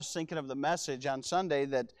was thinking of the message on Sunday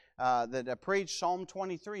that I preached, Psalm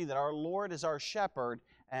 23, that our Lord is our shepherd.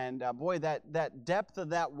 And boy, that depth of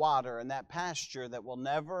that water and that pasture that will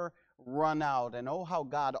never run out. And oh, how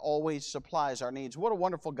God always supplies our needs. What a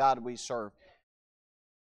wonderful God we serve.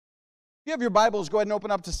 If you have your Bibles, go ahead and open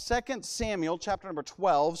up to 2 Samuel chapter number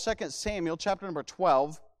 12. 2 Samuel chapter number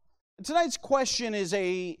 12. And tonight's question is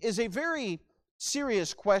a very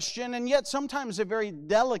serious question, and yet sometimes a very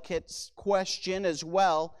delicate question as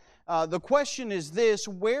well. The question is this: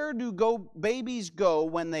 where do babies go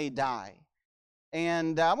when they die?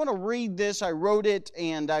 And I want to read this. I wrote it,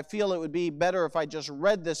 and I feel it would be better if I just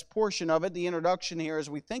read this portion of it, the introduction here, as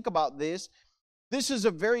we think about this. This is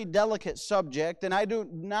a very delicate subject, and I do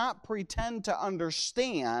not pretend to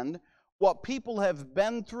understand what people have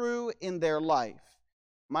been through in their life.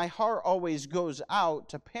 My heart always goes out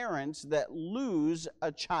to parents that lose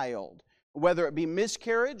a child, whether it be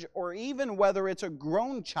miscarriage or even whether it's a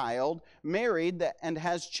grown child married and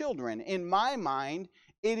has children. In my mind,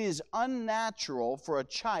 it is unnatural for a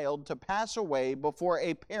child to pass away before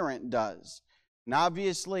a parent does. And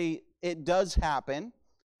obviously, it does happen,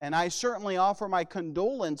 and I certainly offer my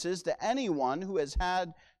condolences to anyone who has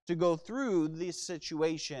had to go through this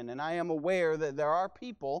situation. And I am aware that there are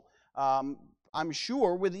people, I'm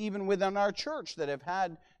sure, even within our church, that have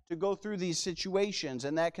had to go through these situations,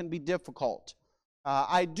 and that can be difficult.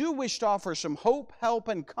 I do wish to offer some hope, help,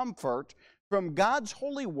 and comfort from God's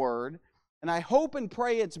holy word, and I hope and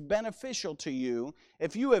pray it's beneficial to you.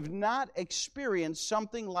 If you have not experienced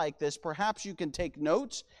something like this, perhaps you can take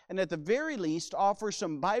notes and at the very least offer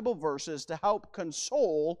some Bible verses to help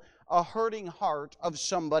console a hurting heart of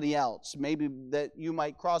somebody else, maybe that you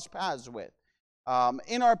might cross paths with.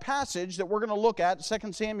 In our passage that we're going to look at,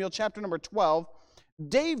 2 Samuel chapter number 12,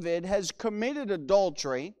 David has committed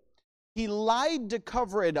adultery. He lied to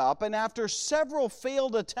cover it up, and after several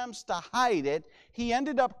failed attempts to hide it, he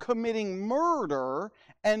ended up committing murder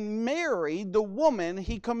and married the woman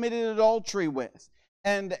he committed adultery with.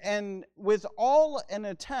 And with all an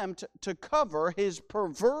attempt to cover his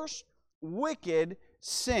perverse, wicked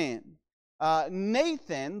sin.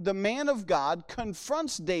 Nathan, the man of God,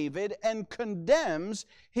 confronts David and condemns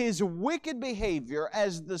his wicked behavior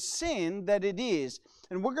as the sin that it is.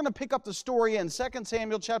 And we're going to pick up the story in 2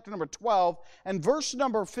 Samuel chapter number 12 and verse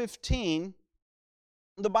number 15.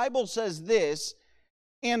 The Bible says this: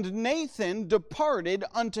 "And Nathan departed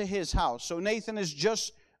unto his house." So Nathan has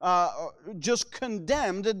just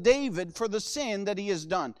condemned David for the sin that he has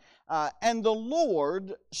done. "And the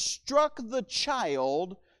Lord struck the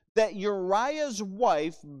child that Uriah's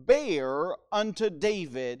wife bare unto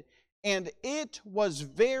David, and it was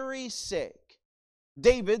very sick.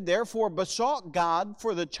 David therefore besought God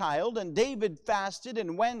for the child, and David fasted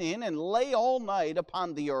and went in and lay all night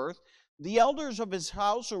upon the earth. The elders of his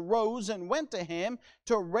house arose and went to him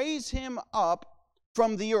to raise him up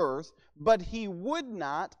from the earth, but he would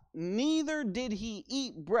not, neither did he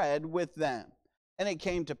eat bread with them. And it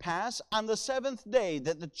came to pass on the 7th day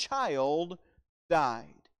that the child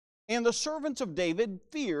died. And the servants of David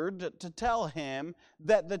feared to tell him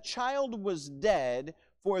that the child was dead,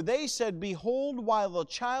 for they said, Behold, while the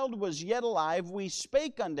child was yet alive, we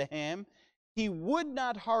spake unto him. He would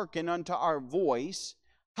not hearken unto our voice.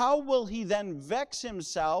 How will he then vex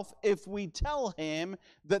himself if we tell him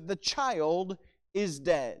that the child is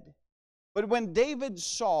dead? But when David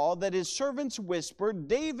saw that his servants whispered,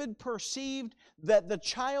 David perceived that the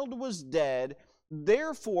child was dead.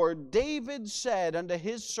 Therefore David said unto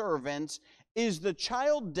his servants, Is the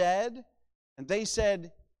child dead? And they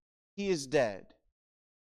said, He is dead.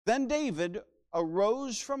 Then David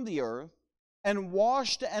arose from the earth, and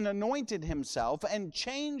washed and anointed himself, and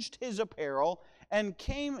changed his apparel, and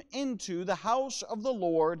came into the house of the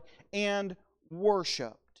Lord, and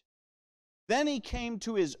worshipped. Then he came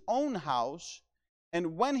to his own house,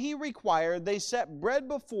 and when he required, they set bread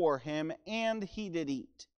before him, and he did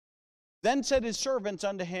eat. Then said his servants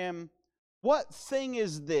unto him, What thing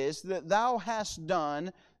is this that thou hast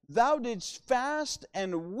done? Thou didst fast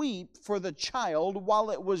and weep for the child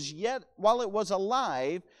while it was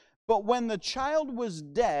alive, but when the child was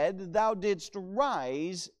dead, thou didst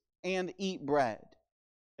rise and eat bread.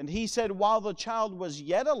 And he said, While the child was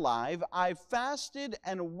yet alive, I fasted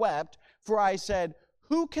and wept, for I said,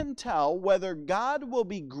 Who can tell whether God will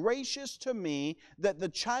be gracious to me that the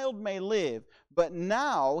child may live? But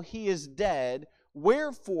now he is dead,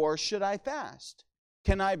 wherefore should I fast?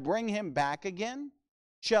 Can I bring him back again?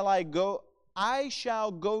 Shall I go? I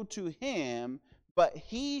shall go to him, but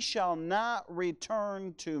he shall not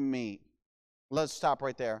return to me. Let's stop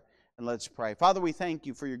right there and let's pray. Father, we thank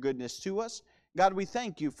you for your goodness to us. God, we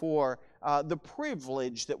thank you for the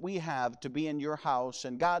privilege that we have to be in your house,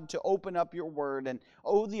 and God, to open up your word, and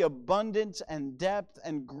oh, the abundance and depth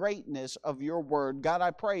and greatness of your word. God,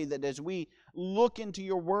 I pray that as we look into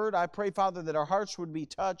your word, I pray, Father, that our hearts would be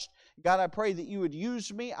touched. God, I pray that you would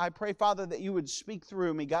use me. I pray, Father, that you would speak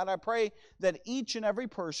through me. God, I pray that each and every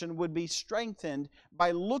person would be strengthened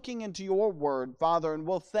by looking into your word, Father, and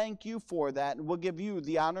we'll thank you for that, and we'll give you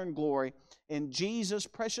the honor and glory. In Jesus'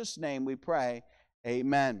 precious name we pray,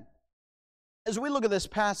 amen. As we look at this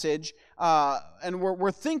passage, and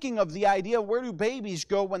we're thinking of the idea, where do babies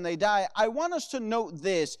go when they die? I want us to note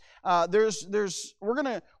this. We're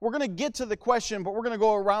gonna get to the question, but we're gonna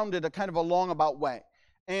go around it a kind of a long-about way.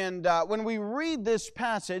 And when we read this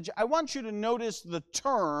passage, I want you to notice the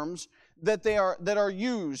terms that are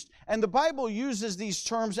used. And the Bible uses these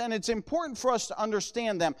terms, and it's important for us to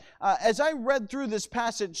understand them. As I read through this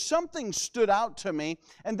passage, something stood out to me,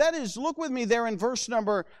 and that is, look with me there in verse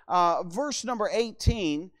number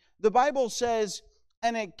 18. The Bible says,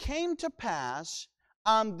 "And it came to pass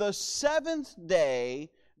on the seventh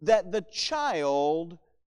day that the child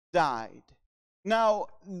died." Now,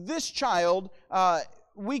 this child,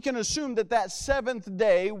 we can assume that that seventh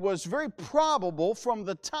day was very probable from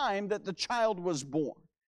the time that the child was born.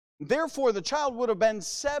 Therefore, the child would have been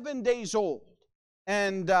 7 days old.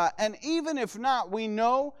 And even if not, we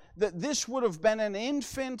know that this would have been an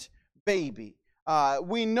infant baby.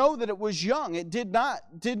 We know that it was young. It did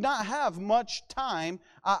not have much time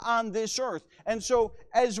on this earth. And so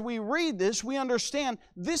as we read this, we understand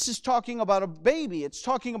this is talking about a baby. It's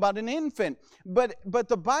talking about an infant. But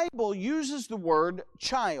the Bible uses the word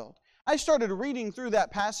child. I started reading through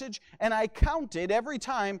that passage, and I counted every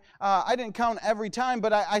time. I didn't count every time,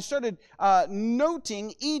 but I started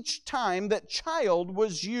noting each time that child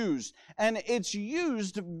was used. And it's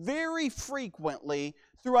used very frequently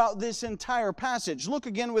throughout this entire passage. Look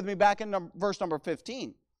again with me back in verse number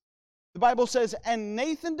 15. The Bible says, "And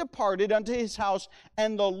Nathan departed unto his house,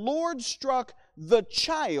 and the Lord struck the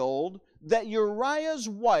child that Uriah's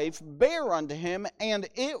wife bare unto him, and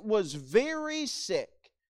it was very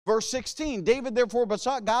sick." Verse 16, "David therefore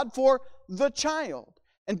besought God for the child.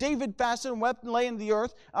 And David fasted and wept and lay in the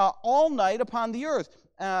earth all night upon the earth."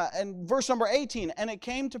 And verse number 18, "And it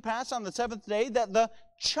came to pass on the seventh day that the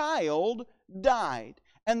child died.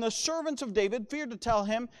 And the servants of David feared to tell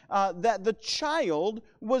him that the child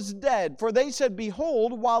was dead. For they said,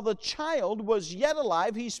 Behold, while the child was yet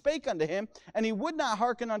alive, he spake unto him, and he would not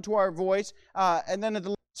hearken unto our voice." And then at the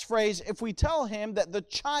last phrase, "If we tell him that the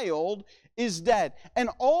child is dead." And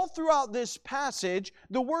all throughout this passage,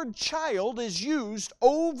 the word child is used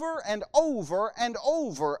over and over and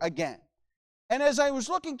over again. And as I was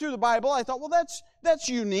looking through the Bible, I thought, well, that's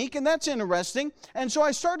unique and that's interesting. And so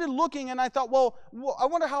I started looking, and I thought, well, I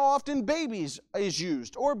wonder how often babies is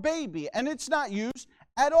used, or baby. And it's not used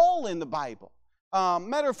at all in the Bible.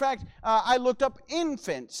 Matter of fact, I looked up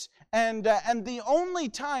infants, and the only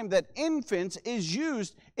time that infants is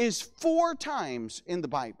used is 4 times in the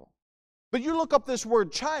Bible. But you look up this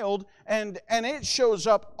word child, and it shows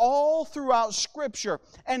up all throughout Scripture.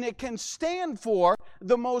 And it can stand for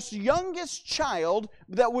the most youngest child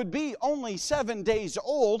that would be only 7 days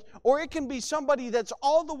old, or it can be somebody that's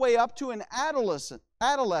all the way up to an adolescent,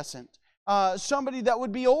 somebody that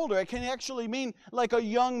would be older. It can actually mean like a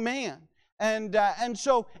young man. And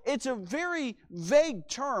so it's a very vague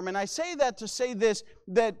term, and I say that to say this,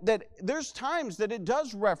 that there's times that it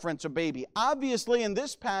does reference a baby. Obviously, in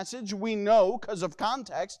this passage, we know, because of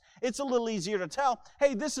context, it's a little easier to tell,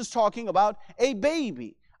 hey, this is talking about a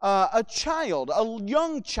baby, a child, a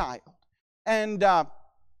young child. And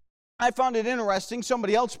I found it interesting.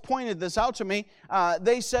 Somebody else pointed this out to me.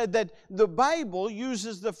 They said that the Bible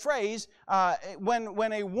uses the phrase,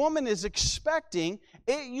 when a woman is expecting,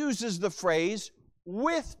 it uses the phrase,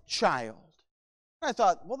 with child. I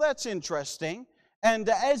thought, well, that's interesting. And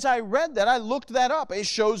as I read that, I looked that up. It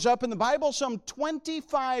shows up in the Bible some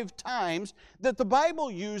 25 times that the Bible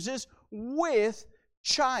uses with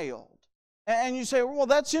child. And you say, well,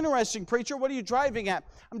 that's interesting, preacher. What are you driving at?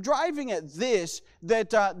 I'm driving at this,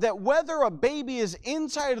 that whether a baby is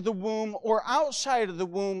inside of the womb or outside of the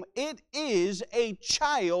womb, it is a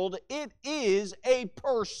child. It is a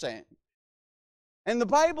person. And the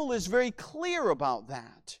Bible is very clear about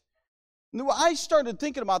that. I started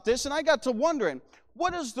thinking about this, and I got to wondering,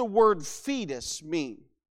 what does the word fetus mean?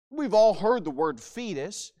 We've all heard the word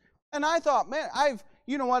fetus. And I thought, man,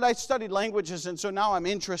 you know what, I studied languages, and so now I'm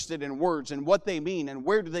interested in words and what they mean and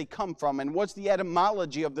where do they come from and what's the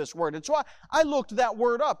etymology of this word. And so I looked that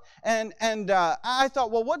word up, and I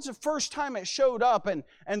thought, well, what's the first time it showed up? And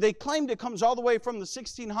they claimed it comes all the way from the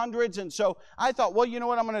 1600s, and so I thought, well, you know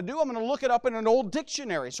what I'm going to do? I'm going to look it up in an old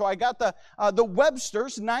dictionary. So I got the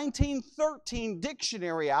Webster's 1913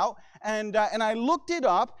 dictionary out, and I looked it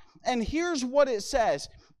up, and here's what it says.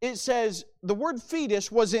 It says the word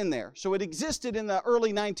fetus was in there, so it existed in the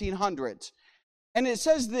early 1900s. And it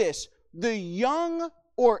says this: the young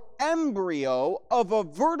or embryo of a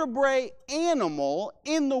vertebrate animal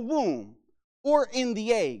in the womb or in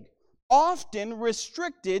the egg, often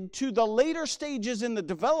restricted to the later stages in the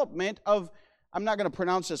development of, I'm not going to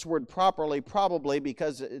pronounce this word properly, probably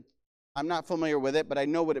because I'm not familiar with it, but I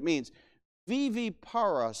know what it means.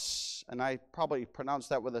 Viviparous, and I probably pronounced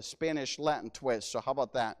that with a Spanish Latin twist, so how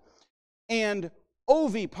about that? And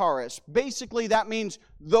oviparous, basically that means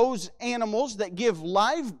those animals that give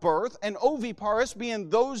live birth, and oviparous being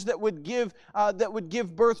those that would give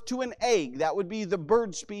birth to an egg. That would be the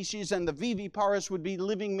bird species, and the viviparous would be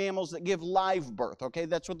living mammals that give live birth. Okay,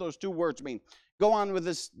 that's what those two words mean. Go on with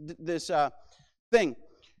this thing.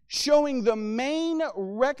 Showing the main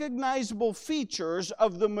recognizable features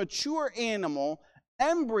of the mature animal,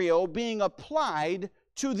 embryo being applied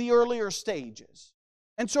to the earlier stages.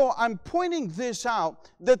 And so I'm pointing this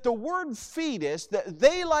out, that the word fetus that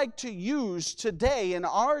they like to use today in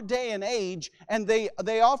our day and age, and they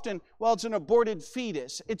often, well, it's an aborted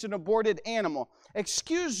fetus, it's an aborted animal.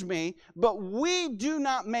 Excuse me, but we do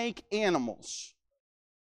not make animals.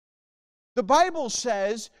 The Bible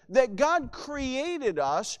says that God created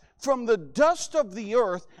us from the dust of the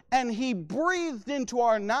earth, and He breathed into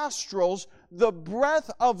our nostrils the breath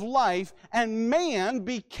of life, and man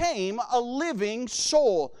became a living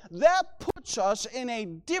soul. That puts us in a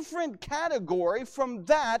different category from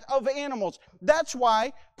that of animals. That's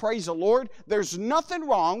why, praise the Lord, there's nothing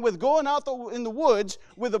wrong with going out in the woods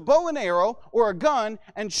with a bow and arrow or a gun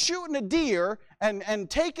and shooting a deer and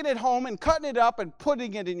taking it home and cutting it up and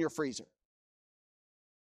putting it in your freezer.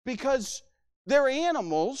 Because they're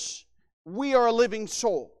animals, we are a living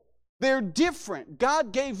soul. They're different.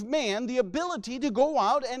 God gave man the ability to go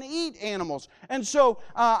out and eat animals. And so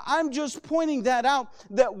I'm just pointing that out,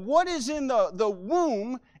 that what is in the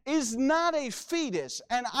womb is not a fetus.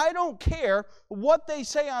 And I don't care what they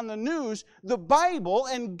say on the news. The Bible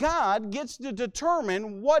and God gets to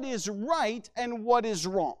determine what is right and what is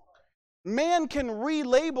wrong. Man can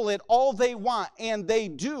relabel it all they want, and they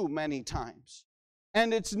do many times.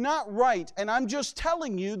 And it's not right. And I'm just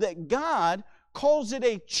telling you that God calls it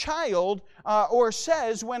a child, or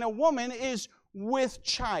says when a woman is with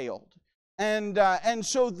child. And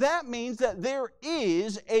so that means that there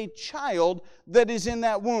is a child that is in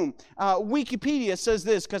that womb. Wikipedia says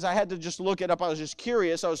this, because I had to just look it up. I was just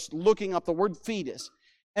curious. I was looking up the word fetus.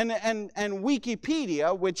 And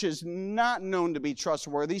Wikipedia, which is not known to be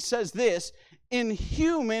trustworthy, says this: in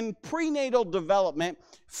human prenatal development,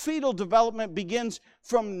 fetal development begins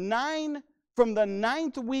from the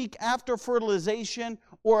 9th week after fertilization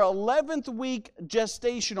or 11th week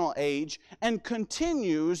gestational age and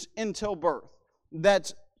continues until birth.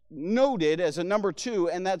 That's noted as a number 2,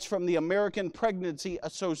 and that's from the American Pregnancy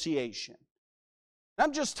Association.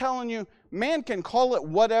 I'm just telling you, man can call it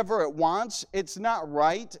whatever it wants. It's not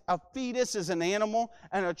right. A fetus is an animal,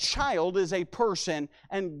 and a child is a person.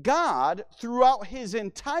 And God, throughout His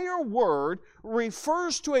entire Word,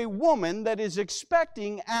 refers to a woman that is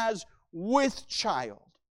expecting as with child.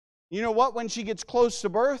 You know what? When she gets close to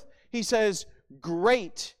birth, He says,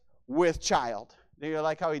 great with child. Do you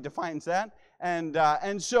like how He defines that?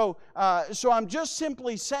 And so I'm just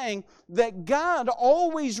simply saying that God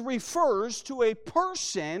always refers to a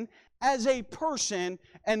person as a person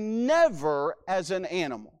and never as an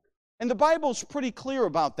animal. And the Bible's pretty clear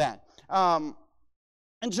about that. And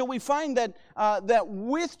so we find that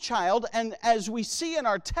with child, and as we see in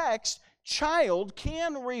our text, child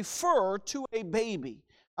can refer to a baby.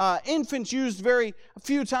 Infants used very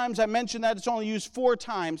few times. I mentioned that it's only used 4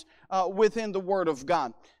 times within the Word of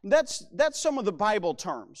God. That's some of the Bible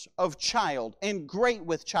terms of child, and great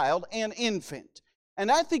with child, and infant. And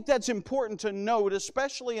I think that's important to note,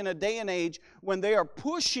 especially in a day and age when they are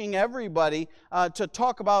pushing everybody to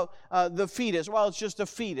talk about the fetus. Well, it's just a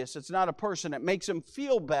fetus. It's not a person. It makes them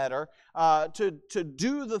feel better to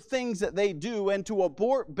do the things that they do and to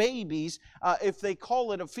abort babies if they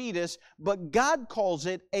call it a fetus. But God calls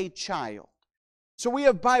it a child. So we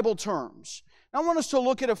have Bible terms. I want us to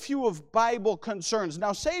look at a few of Bible concerns.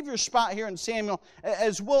 Now, save your spot here in Samuel,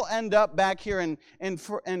 as we'll end up back here in 2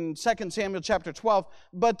 Samuel chapter 12.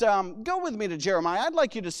 But go with me to Jeremiah. I'd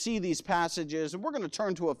like you to see these passages, and we're going to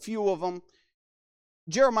turn to a few of them.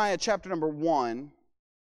 Jeremiah chapter number 1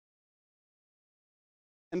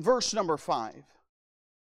 and verse number 5.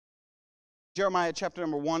 Jeremiah chapter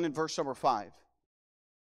number 1 and verse number 5.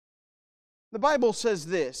 The Bible says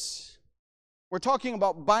this. We're talking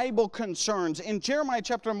about Bible concerns. In Jeremiah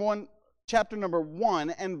chapter number 1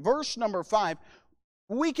 and verse number 5,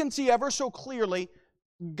 we can see ever so clearly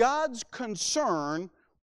God's concern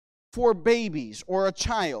for babies or a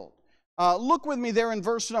child. Look with me there in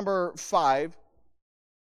verse number 5.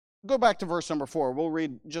 Go back to verse number 4. We'll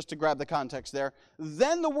read just to grab the context there.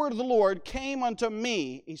 Then the word of the Lord came unto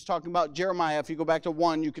me. He's talking about Jeremiah. If you go back to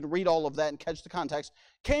 1, you can read all of that and catch the context.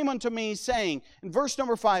 Came unto me, saying, in verse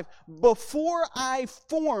number 5, before I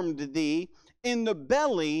formed thee in the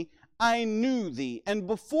belly, I knew thee. And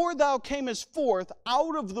before thou camest forth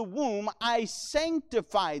out of the womb, I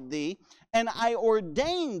sanctified thee, and I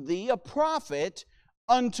ordained thee a prophet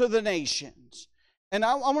unto the nations. And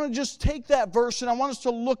I want to just take that verse and I want us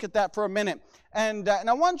to look at that for a minute. And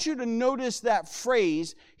I want you to notice that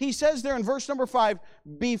phrase. He says there in verse number 5,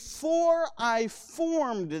 before I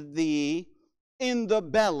formed thee in the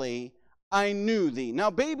belly, I knew thee. Now,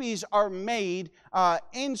 babies are made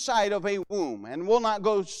inside of a womb. And we'll not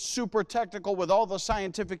go super technical with all the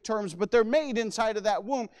scientific terms, but they're made inside of that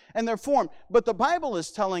womb and they're formed. But the Bible is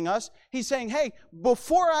telling us, he's saying, hey,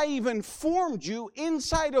 before I even formed you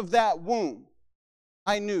inside of that womb,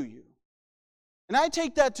 I knew you. And I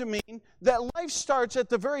take that to mean that life starts at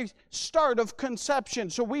the very start of conception.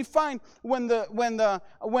 So we find when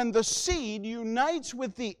the seed unites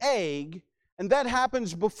with the egg, and that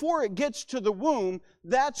happens before it gets to the womb,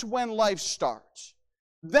 that's when life starts.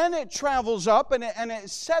 Then it travels up and it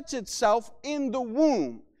sets itself in the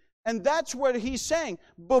womb. And that's what he's saying.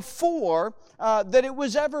 Before that it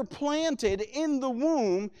was ever planted in the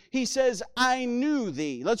womb, he says, I knew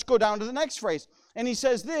thee. Let's go down to the next phrase. And he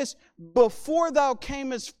says this, before thou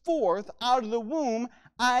camest forth out of the womb,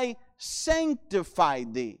 I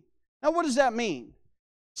sanctified thee. Now what does that mean?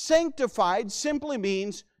 Sanctified simply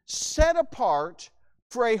means set apart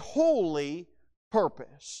for a holy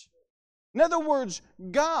purpose. In other words,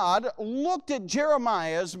 God looked at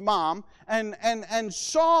Jeremiah's mom and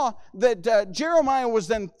saw that Jeremiah was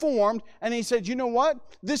then formed, and he said, you know what?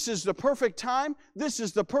 This is the perfect time. This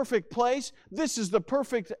is the perfect place. This is the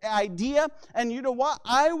perfect idea. And you know what?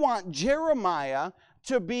 I want Jeremiah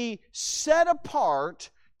to be set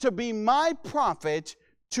apart to be my prophet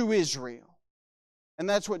to Israel. And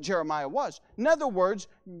that's what Jeremiah was. In other words,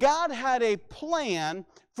 God had a plan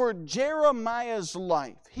for Jeremiah's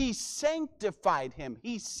life. He sanctified him.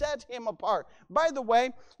 He set him apart. By the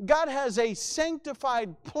way, God has a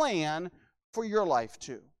sanctified plan for your life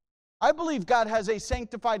too. I believe God has a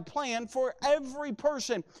sanctified plan for every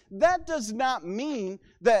person. That does not mean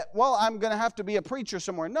that, well, I'm going to have to be a preacher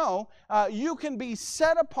somewhere. No, you can be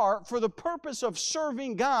set apart for the purpose of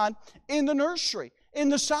serving God in the nursery, in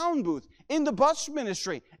the sound booth, in the bus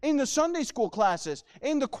ministry, in the Sunday school classes,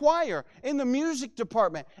 in the choir, in the music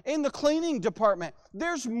department, in the cleaning department.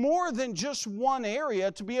 There's more than just one area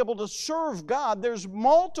to be able to serve God. There's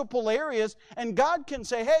multiple areas, and God can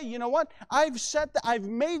say, hey, you know what? I've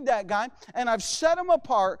made that guy, and I've set him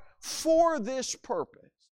apart for this purpose.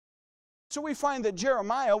 So we find that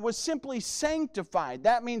Jeremiah was simply sanctified.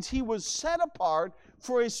 That means he was set apart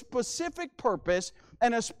for a specific purpose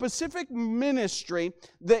and a specific ministry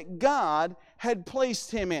that God had placed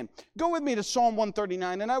him in. Go with me to Psalm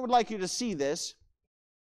 139, and I would like you to see this.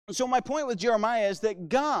 So my point with Jeremiah is that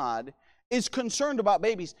God is concerned about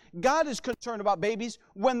babies. God is concerned about babies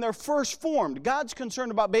when they're first formed. God's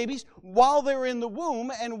concerned about babies while they're in the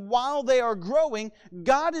womb and while they are growing.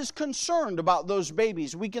 God is concerned about those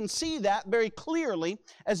babies. We can see that very clearly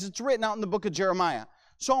as it's written out in the book of Jeremiah.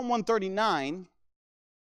 Psalm 139.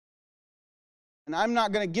 And I'm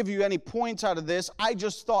not going to give you any points out of this. I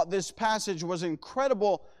just thought this passage was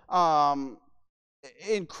incredible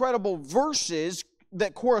verses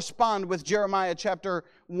that correspond with Jeremiah chapter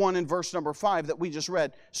 1 and verse number 5 that we just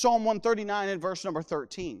read. Psalm 139 and verse number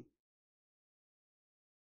 13.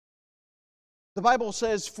 The Bible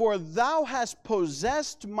says, for thou hast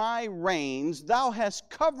possessed my reins, thou hast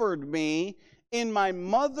covered me in my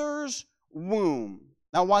mother's womb.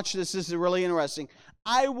 Now watch this is really interesting.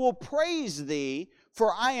 I will praise thee,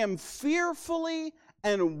 for I am fearfully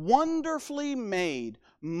and wonderfully made.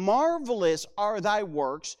 Marvelous are thy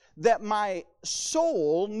works, that my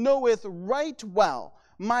soul knoweth right well.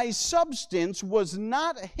 my substance was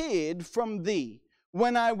not hid from thee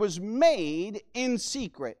when I was made in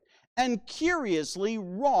secret and curiously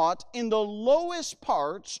wrought in the lowest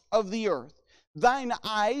parts of the earth. Thine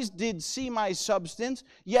eyes did see my substance,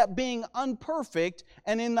 yet being unperfect,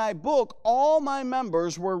 and in thy book all my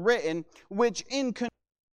members were written, which in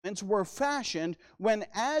commandments were fashioned, when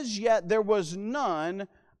as yet there was none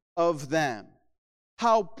of them.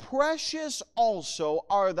 How precious also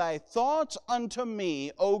are thy thoughts unto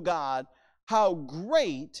me, O God, how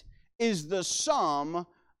great is the sum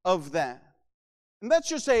of them. And that's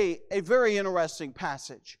just a very interesting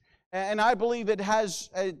passage. And I believe it has,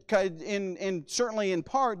 certainly in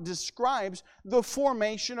part, describes the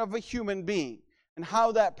formation of a human being and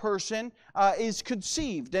how that person is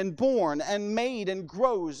conceived and born and made and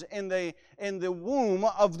grows in the womb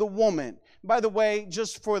of the woman. By the way,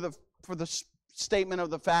 just for the statement of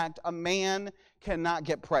the fact, a man cannot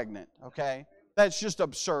get pregnant. Okay, that's just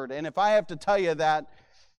absurd. And if I have to tell you that,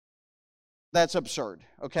 that's absurd.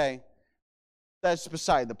 Okay, that's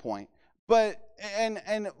beside the point. But,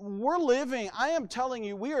 and we're living, I am telling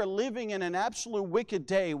you, we are living in an absolute wicked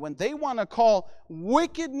day when they want to call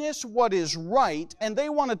wickedness what is right, and they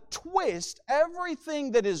want to twist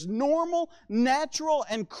everything that is normal, natural,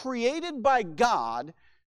 and created by God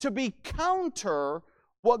to be counter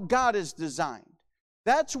what God has designed.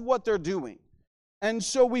 That's what they're doing. And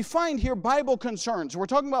so we find here Bible concerns. We're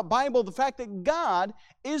talking about Bible, the fact that God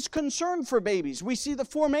is concerned for babies. We see the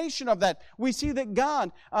formation of that. We see that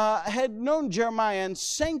God had known Jeremiah and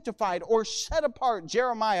sanctified or set apart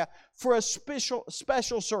Jeremiah for a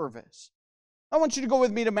special service. I want you to go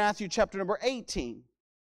with me to Matthew chapter number 18.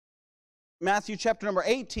 Matthew chapter number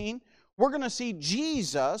 18, we're going to see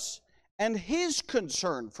Jesus and His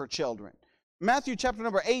concern for children. Matthew chapter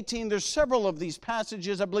number 18, there's several of these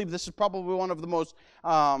passages. I believe this is probably one of the most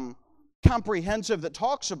comprehensive that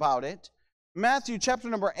talks about it. Matthew chapter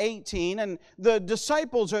number 18, and the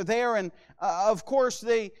disciples are there, and of course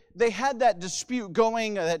they had that dispute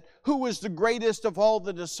going that who was the greatest of all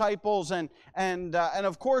the disciples, and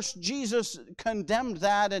of course Jesus condemned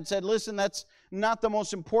that and said, listen, that's not the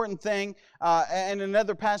most important thing. And in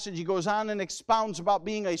another passage he goes on and expounds about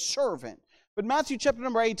being a servant. But Matthew chapter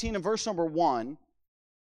number 18 and verse number 1,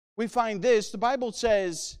 we find this. The Bible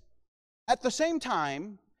says, at the same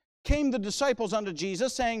time came the disciples unto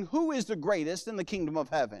Jesus, saying, who is the greatest in the kingdom of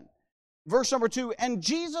heaven? Verse number 2, and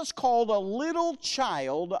Jesus called a little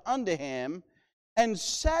child unto him, and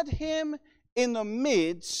set him in the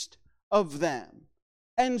midst of them,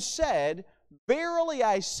 and said, verily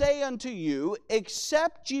I say unto you,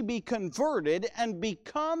 except ye be converted and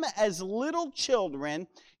become as little children,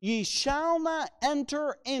 ye shall not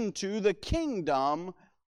enter into the kingdom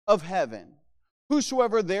of heaven.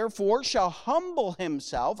 Whosoever therefore shall humble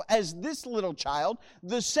himself as this little child,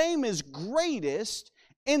 the same is greatest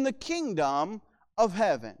in the kingdom of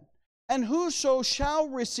heaven. And whoso shall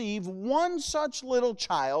receive one such little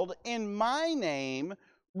child in my name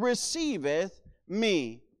receiveth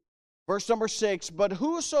me. Verse number 6, but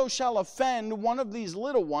whoso shall offend one of these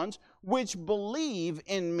little ones which believe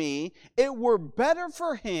in me, it were better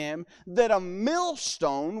for him that a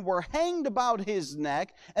millstone were hanged about his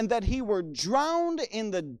neck, and that he were drowned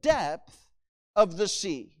in the depth of the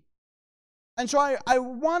sea. And so I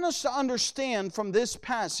want us to understand from this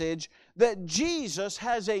passage that Jesus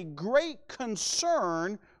has a great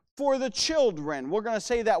concern for the children. We're going to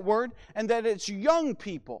say that word, and that it's young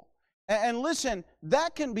people. And listen,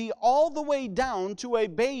 that can be all the way down to a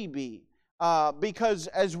baby. Because,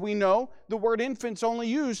 as we know, the word infant's only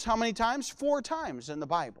used how many times? 4 times in the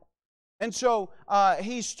Bible. And so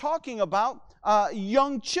he's talking about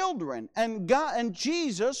young children. And God and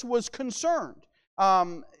Jesus was concerned.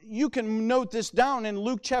 You can note this down in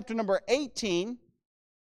Luke chapter number 18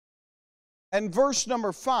 and verse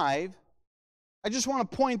number 5. I just want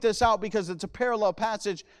to point this out because it's a parallel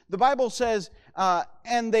passage. The Bible says,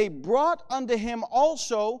 and they brought unto him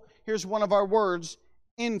also, here's one of our words,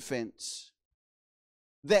 infants,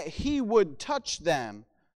 that he would touch them.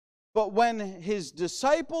 But when his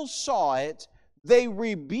disciples saw it, they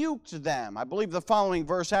rebuked them. I believe the following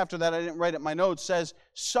verse after that, I didn't write it in my notes, says,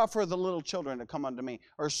 suffer the little children to come unto me,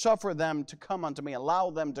 or suffer them to come unto me, allow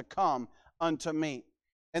them to come unto me.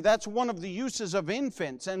 And that's one of the uses of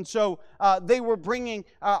infants. And so they were bringing,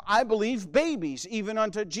 I believe, babies even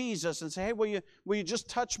unto Jesus and say, hey, will you just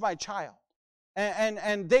touch my child?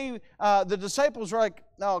 And they, the disciples were like,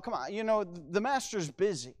 no, come on, the master's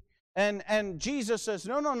busy. And Jesus says,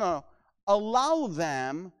 no, allow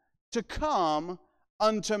them to come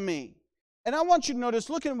unto me. And I want you to notice,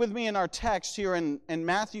 looking with me in our text here in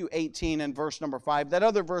Matthew 18 and verse number 5, that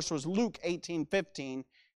other verse was Luke 18:15.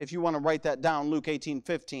 if you want to write that down, Luke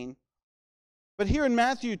 18:15. But here in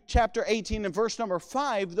Matthew chapter 18 and verse number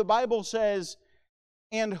 5, the Bible says,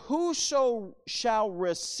 "And whoso shall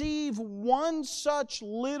receive one such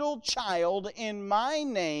little child in my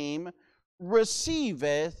name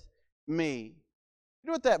receiveth me." You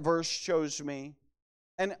know what that verse shows me?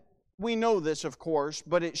 And we know this, of course,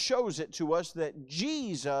 but it shows it to us that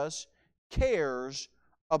Jesus cares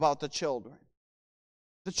about the children.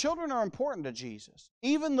 The children are important to Jesus,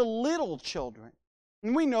 even the little children.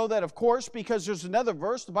 And we know that, of course, because there's another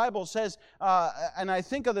verse. The Bible says, and I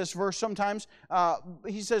think of this verse sometimes,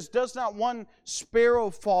 he says, "Does not one sparrow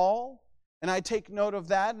fall?" And I take note of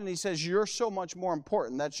that, and he says, "You're so much more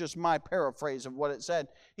important." That's just my paraphrase of what it said.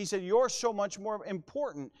 He said, "You're so much more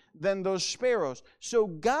important than those sparrows." So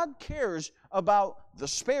God cares about the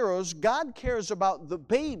sparrows. God cares about the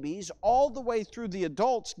babies all the way through the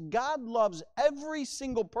adults. God loves every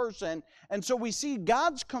single person. And so we see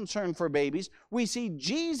God's concern for babies. We see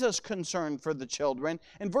Jesus' concern for the children.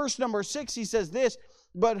 In verse number 6, he says this,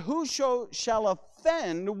 "But whoso shall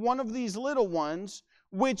offend one of these little ones,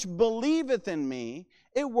 which believeth in me,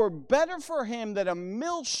 it were better for him that a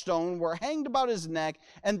millstone were hanged about his neck,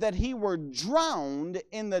 and that he were drowned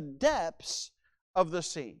in the depths of the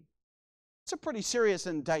sea." It's a pretty serious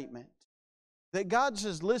indictment. That God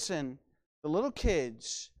says, listen, the little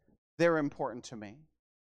kids, they're important to me.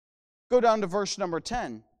 Go down to verse number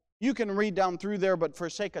 10. You can read down through there, but for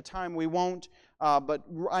sake of time we won't. But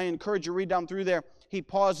I encourage you to read down through there. He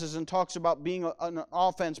pauses and talks about being an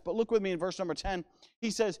offense. But look with me in verse number 10. He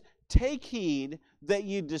says, "Take heed that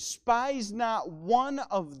ye despise not one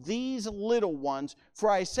of these little ones, for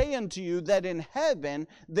I say unto you that in heaven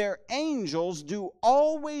their angels do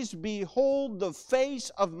always behold the face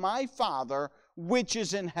of my Father which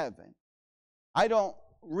is in heaven." I don't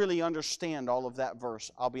really understand all of that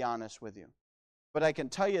verse, I'll be honest with you. But I can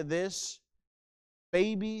tell you this,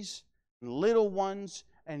 babies, little ones,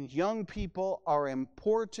 and young people are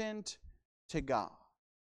important to God.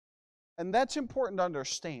 And that's important to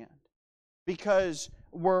understand, because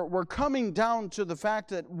we're coming down to the fact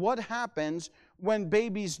that what happens when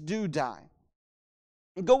babies do die.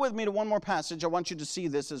 Go with me to one more passage. I want you to see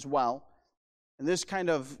this as well. And this kind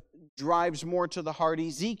of drives more to the heart.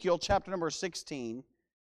 Ezekiel chapter number 16.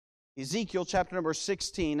 Ezekiel chapter number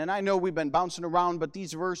 16. And I know we've been bouncing around, but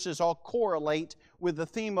these verses all correlate with the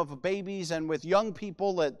theme of babies and with young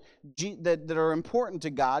people that are important to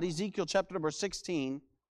God. Ezekiel chapter number 16.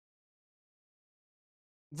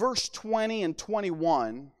 Verse 20 and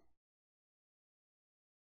 21,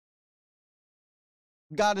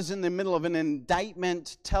 God is in the middle of an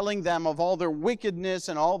indictment telling them of all their wickedness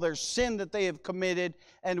and all their sin that they have committed.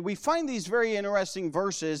 And we find these very interesting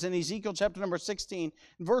verses in Ezekiel chapter number 16,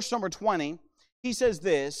 verse number 20. He says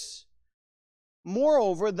this,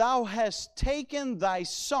 "Moreover, thou hast taken thy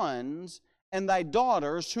sons and thy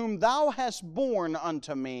daughters, whom thou hast borne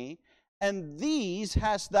unto me, and these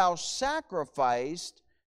hast thou sacrificed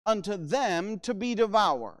unto them to be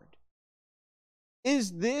devoured.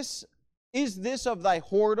 Is this of thy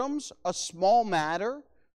whoredoms a small matter,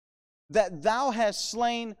 that thou hast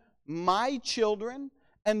slain my children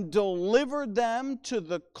and delivered them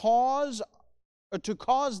to cause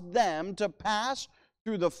them to pass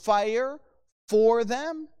through the fire for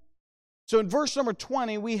them?" So in verse number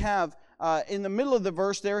 20, we have in the middle of the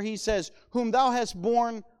verse there, he says, "Whom thou hast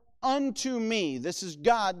borne unto me." This is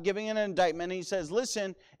God giving an indictment. He says,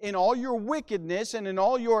 listen, in all your wickedness and in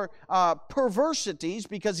all your perversities,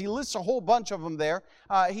 because he lists a whole bunch of them there,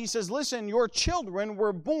 he says, listen, your children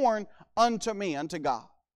were born unto me, unto God.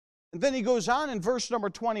 And then he goes on in verse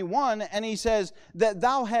number 21, and he says, that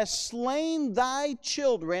thou hast slain thy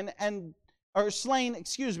children, that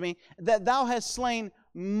thou hast slain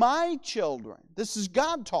my children. This is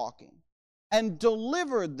God talking. And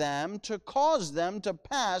delivered them to cause them to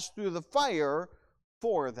pass through the fire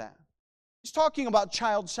for them. He's talking about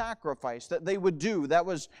child sacrifice that they would do. That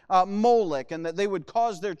was Molech, and that they would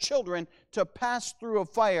cause their children to pass through a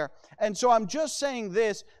fire. And so I'm just saying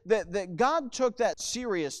this, that God took that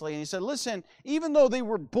seriously. And he said, listen, even though they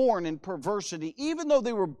were born in perversity, even though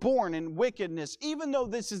they were born in wickedness, even though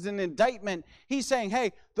this is an indictment, he's saying,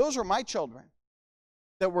 hey, those are my children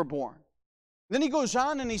that were born. Then he goes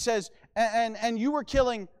on and he says, and you were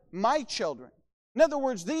killing my children. In other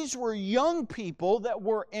words, these were young people that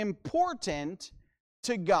were important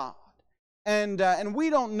to God. And we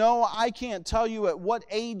don't know, I can't tell you at what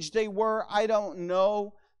age they were, I don't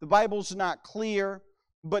know. The Bible's not clear.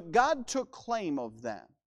 But God took claim of them.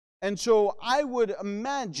 And so I would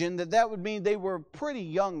imagine that would mean they were pretty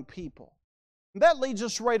young people. That leads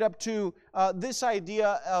us right up to this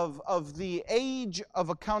idea of the age of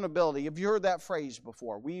accountability. Have you heard that phrase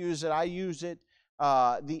before? We use it, I use it,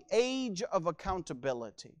 the age of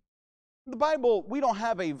accountability. In the Bible, we don't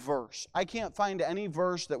have a verse. I can't find any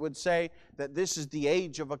verse that would say that this is the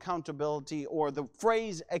age of accountability, or the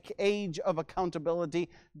phrase age of accountability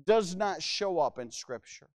does not show up in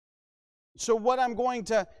Scripture. So what I'm going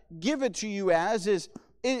to give it to you as is,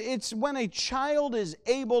 it's when a child is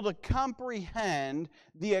able to comprehend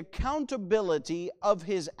the accountability of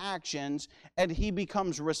his actions and he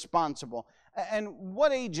becomes responsible. And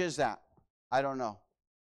what age is that? I don't know.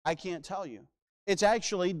 I can't tell you. It's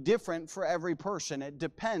actually different for every person. It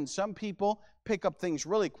depends. Some people pick up things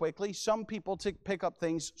really quickly. Some people pick up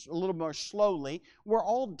things a little more slowly. We're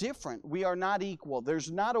all different. We are not equal.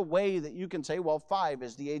 There's not a way that you can say, well, 5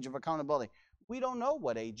 is the age of accountability. We don't know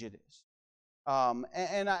what age it is.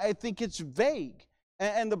 And I think it's vague.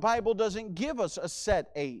 And the Bible doesn't give us a set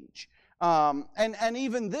age. And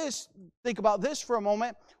even this, think about this for a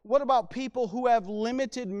moment. What about people who have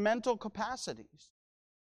limited mental capacities?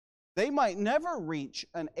 They might never reach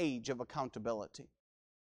an age of accountability.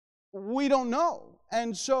 We don't know.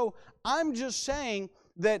 And so I'm just saying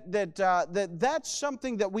that's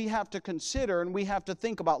something that we have to consider and we have to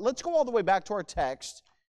think about. Let's go all the way back to our text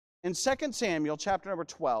in 2 Samuel chapter number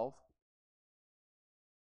 12.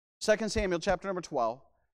 2 Samuel chapter number 12.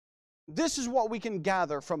 This is what we can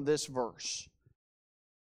gather from this verse.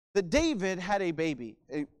 That David had a baby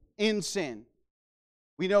in sin.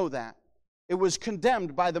 We know that. It was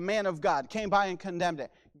condemned by the man of God, came by and condemned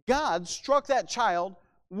it. God struck that child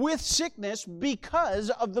with sickness because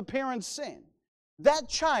of the parent's sin. That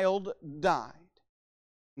child died.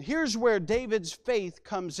 And here's where David's faith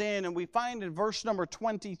comes in, and we find in verse number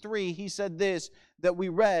 23, he said this that we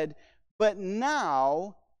read, "But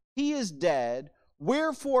now he is dead,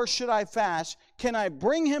 wherefore should I fast? Can I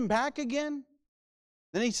bring him back again?"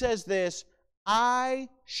 Then he says this, "I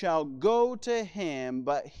shall go to him,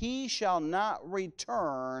 but he shall not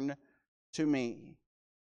return to me."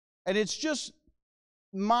 And it's just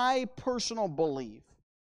my personal belief.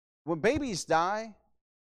 When babies die,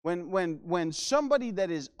 when somebody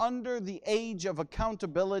that is under the age of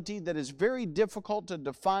accountability, that is very difficult to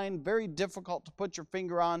define, very difficult to put your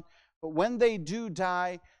finger on, but when they do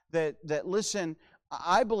die, that listen,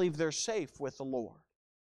 I believe they're safe with the Lord.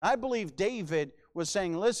 I believe David was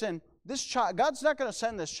saying, listen, this child, God's not going to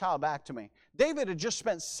send this child back to me. David had just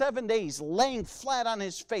spent 7 days laying flat on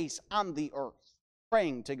his face on the earth,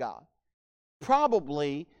 praying to God.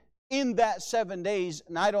 Probably in that 7 days,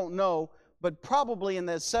 and I don't know, but probably in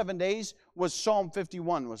that 7 days was Psalm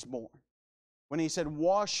 51 was born. When he said,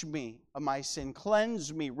 "Wash me of my sin,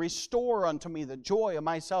 cleanse me, restore unto me the joy of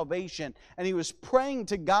my salvation." And he was praying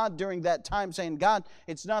to God during that time, saying, "God,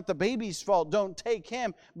 it's not the baby's fault, don't take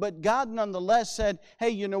him." But God nonetheless said,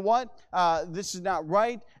 "Hey, you know what? This is not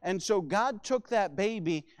right." And so God took that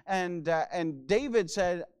baby, and David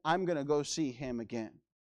said, "I'm going to go see him again.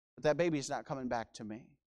 But that baby's not coming back to me."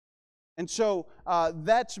 And so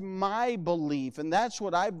that's my belief, and that's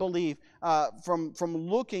what I believe from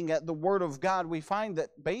looking at the Word of God. We find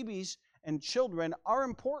that babies and children are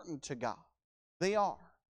important to God. They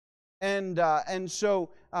are. And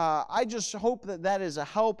so I just hope that is a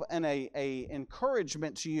help and a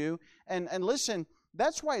encouragement to you. And listen,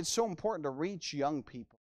 that's why it's so important to reach young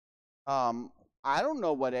people. I don't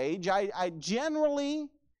know what age. I generally,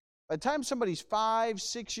 by the time somebody's 5,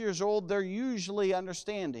 6 years old, they're usually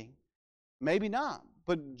understanding. Maybe not,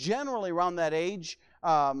 but generally around that age.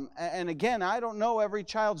 And again, I don't know. Every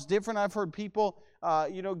child's different. I've heard people,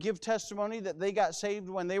 give testimony that they got saved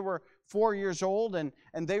when they were 4 years old, and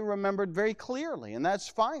they remembered very clearly. And that's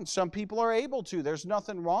fine. Some people are able to. There's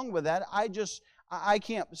nothing wrong with that. I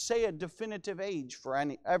can't say a definitive age for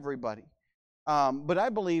everybody. But I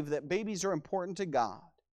believe that babies are important to God.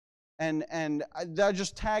 And I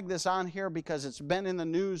just tag this on here because it's been in the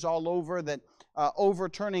news all over that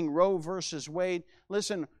overturning Roe versus Wade.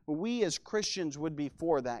 Listen, we as Christians would be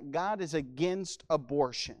for that. God is against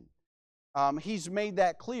abortion. He's made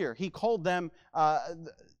that clear. He called them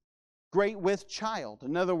great with child.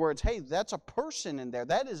 In other words, hey, that's a person in there.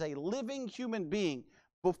 That is a living human being.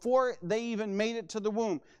 Before they even made it to the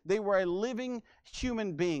womb, they were a living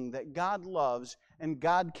human being that God loves and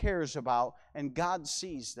God cares about and God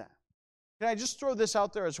sees them. Can I just throw this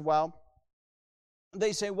out there as well?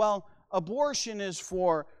 They say, well, abortion is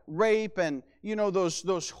for rape and,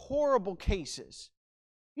 those horrible cases.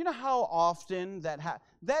 You know how often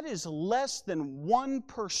that is less than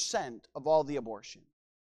 1% of all the abortion.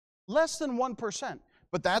 Less than 1%.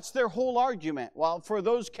 But that's their whole argument. Well, for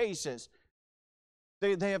those cases,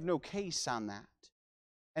 They have no case on that.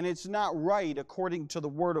 And it's not right according to the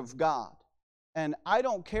Word of God. And I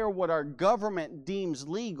don't care what our government deems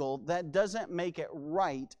legal, that doesn't make it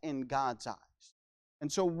right in God's eyes.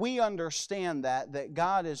 And so we understand that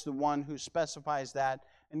God is the one who specifies that.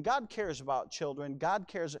 And God cares about children. God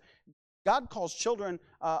calls children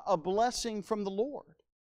a blessing from the Lord.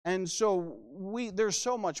 And so there's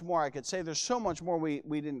so much more I could say. There's so much more we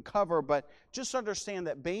didn't cover. But just understand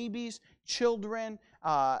that babies, children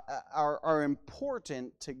are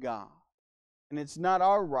important to God. And it's not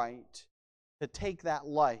our right to take that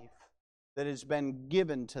life that has been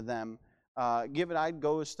given to them. I'd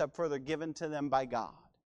go a step further, given to them by God.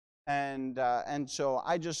 And so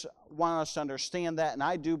I just want us to understand that. And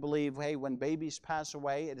I do believe, hey, when babies pass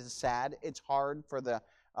away, it is sad. It's hard for the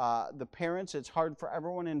parents. It's hard for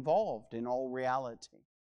everyone involved in all reality.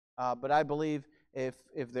 But I believe if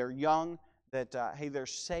they're young, that, hey, they're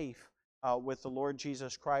safe with the Lord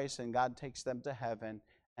Jesus Christ, and God takes them to heaven.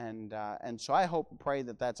 And so I hope and pray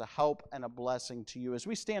that that's a help and a blessing to you. As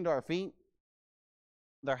we stand to our feet,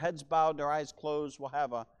 their heads bowed, their eyes closed, we'll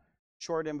have a short invitation.